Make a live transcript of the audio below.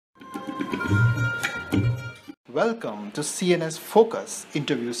Welcome to CNS Focus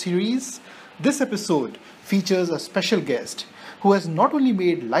interview series. This episode features a special guest who has not only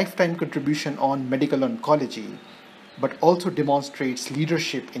made lifetime contribution on medical oncology, but also demonstrates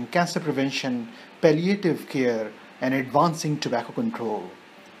leadership in cancer prevention, palliative care, and advancing tobacco control.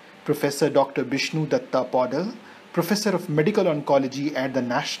 Professor Dr. BISHNU Dutta Paudel, Professor of Medical Oncology at the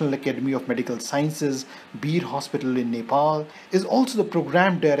National Academy of Medical Sciences, Bir Hospital in Nepal, is also the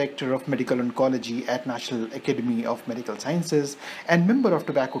Program Director of Medical Oncology at National Academy of Medical Sciences and member of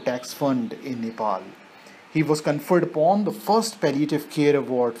Tobacco Tax Fund in Nepal. He was conferred upon the first Palliative Care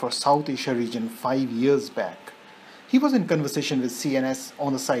Award for South Asia region 5 years back. He was in conversation with CNS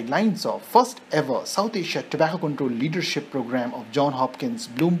on the sidelines of first ever South Asia Tobacco Control Leadership Program of Johns Hopkins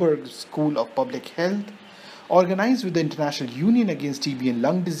Bloomberg School of Public Health, organized with the International Union Against TB and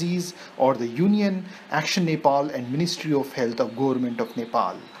Lung Disease or the Union, Action Nepal and Ministry of Health of Government of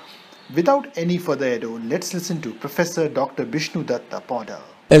Nepal. Without any further ado, let's listen to Professor Dr. BISHNU Dutta Paudel.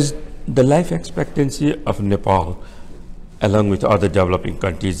 As the life expectancy of Nepal, along with other developing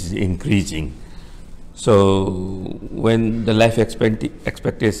countries, is increasing, so when the life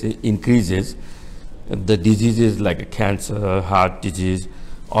expectancy increases, the diseases like cancer, heart disease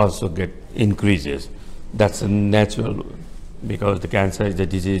also get increases. That's a natural, because the cancer is a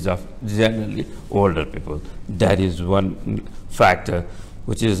disease of generally older people. That is one factor,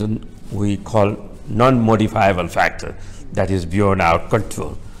 which is we call non-modifiable factor, that is beyond our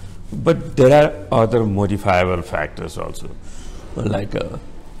control. But there are other modifiable factors also, like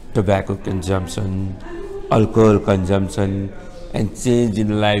tobacco consumption, alcohol consumption, and change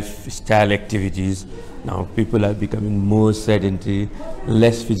in lifestyle activities. Now people are becoming more sedentary,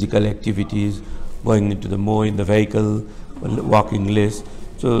 less physical activities, going into more in the vehicle, walking less.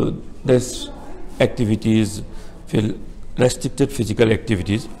 So this activities, feel restricted physical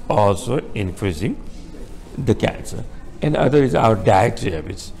activities also increasing the cancer. And other is our dietary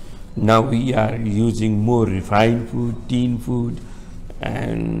habits. Now we are using more refined food, teen food,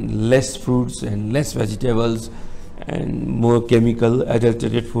 and less fruits and less vegetables, and more chemical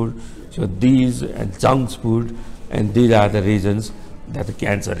adulterated food. So these and junk food, and these are the reasons that the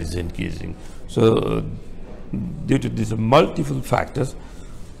cancer is increasing. So due to these multiple factors,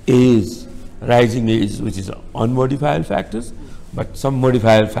 rising age, which is unmodifiable factors, but some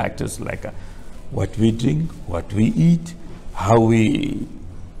modifiable factors like what we drink, what we eat, how we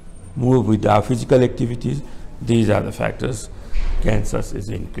move with our physical activities, these are the factors cancer is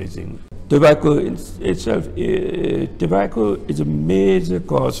increasing. Tobacco itself, tobacco is a major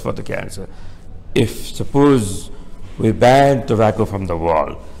cause for the cancer. If suppose we ban tobacco from the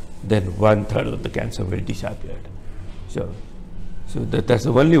world, then 1/3 of the cancer will disappear. So that's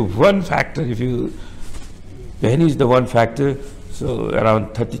only one factor. If you banish the one factor, so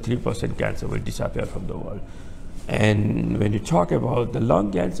around 33% cancer will disappear from the world. And when you talk about the lung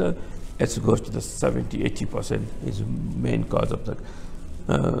cancer, it goes to the 70–80% is the main cause of the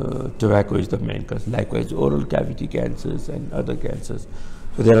tobacco is the main cause. Likewise, oral cavity cancers and other cancers.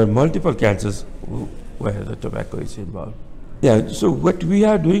 So there are multiple cancers where the tobacco is involved. Yeah, so what we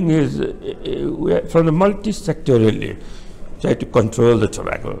are doing is, we are, from the multi-sectorally, try to control the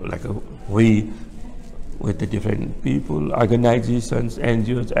tobacco. Like we, with the different people, organizations,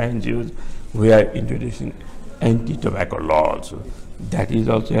 NGOs, we are introducing anti-tobacco law also. That is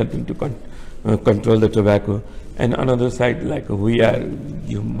also helping to control the tobacco. And another side, like we are,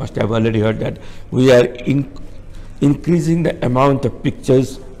 you must have already heard that, we are increasing the amount of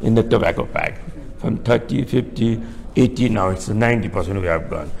pictures in the tobacco pack from 30, 50, 80, now it's 90% we have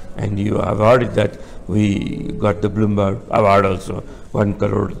gone. And you have heard that we got the Bloomberg Award also,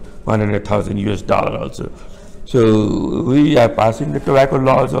 $1,100,000 also. So we are passing the tobacco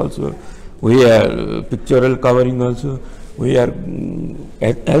laws also. We are pictorial covering also. We are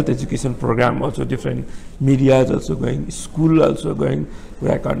health education program also, different media is also going, school also going, we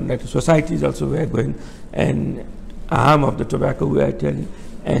are conducting, societies also we are going, and harm of the tobacco we are telling,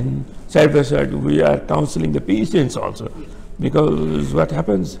 and side by side we are counseling the patients also, because what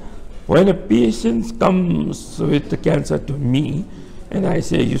happens when a patient comes with the cancer to me and I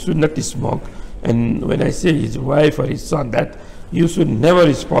say you should not smoke, and when I say his wife or his son that you should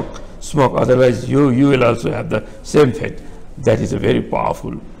never smoke, otherwise you will also have the same fate, that is a very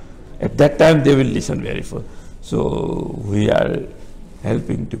powerful. At that time they will listen very well. So we are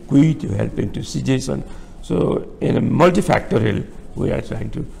helping to quit, helping to cessation. So in a multifactorial, we are trying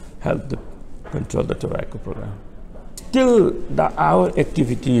to help control the tobacco program. Still, our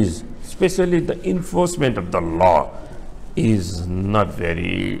activities, especially the enforcement of the law, is not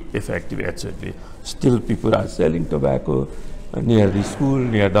very effective actually. Still people are selling tobacco, near the school,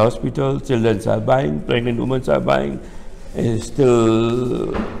 near the hospital. Children are buying, pregnant women are buying.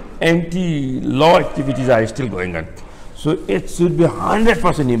 Still, anti-law activities are still going on. So it should be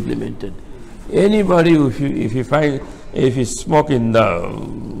 100% implemented. Anybody, if you smoke in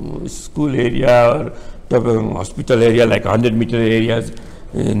the school area or the hospital area, like 100-meter areas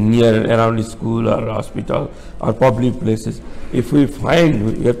near around the school or hospital or public places, if we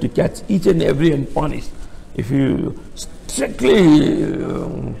find, we have to catch each and every and punish. If you strictly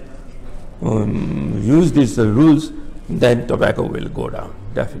use these rules, then tobacco will go down,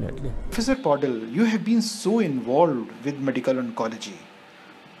 definitely. Professor Paudel, you have been so involved with medical oncology.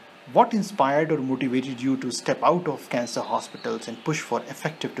 What inspired or motivated you to step out of cancer hospitals and push for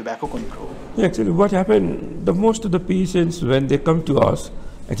effective tobacco control? Actually, what happened, most of the patients, when they come to us,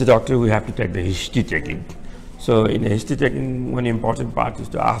 as a doctor, we have to take the history taking. So in history taking, one important part is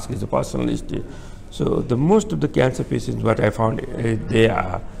to ask is the personal history. So the most of the cancer patients, what I found, they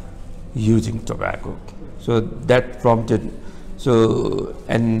are using tobacco. So that prompted,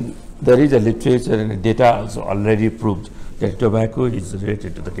 and there is a literature and data also already proved that tobacco is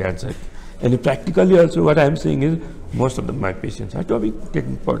related to the cancer. And practically also what I'm saying is most of my patients are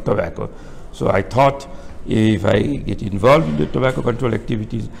taking tobacco. So I thought if I get involved in the tobacco control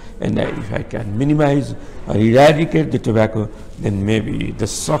activities and if I can minimize or eradicate the tobacco, then maybe the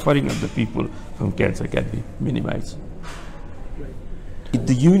suffering of the people from cancer can be minimized.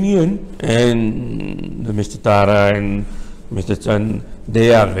 The union and Mr. Tara and Mr. Chand,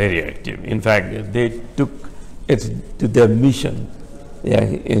 they are very active. In fact, they took it to their mission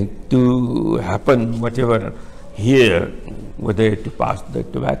to happen whatever here, whether to pass the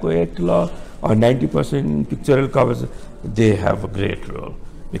Tobacco Act law or 90% pictorial covers, they have a great role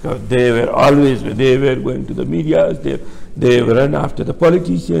because they were going to the media, they run after the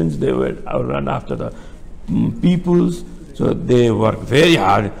politicians, they were run after the peoples. So they work very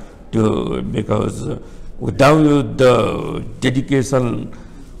hard because without the dedication,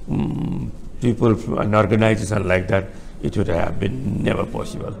 people and organizations like that, it would have been never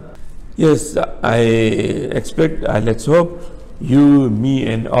possible. Yes, I expect, let's hope, you, me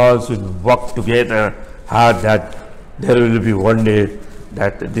and all should work together hard that there will be one day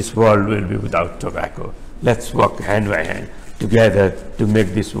that this world will be without tobacco. Let's work hand by hand together to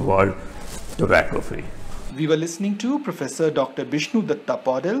make this world tobacco free. We were listening to Professor Dr. BISHNU Dutta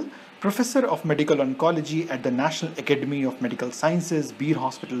Paudel, Professor of Medical Oncology at the National Academy of Medical Sciences, Bir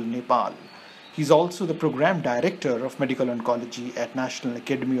Hospital, Nepal. He's also the Program Director of Medical Oncology at National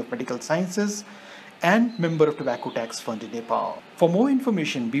Academy of Medical Sciences and member of Tobacco Tax Fund in Nepal. For more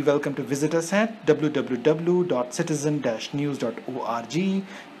information, be welcome to visit us at www.citizen-news.org.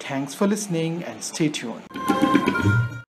 Thanks for listening and stay tuned.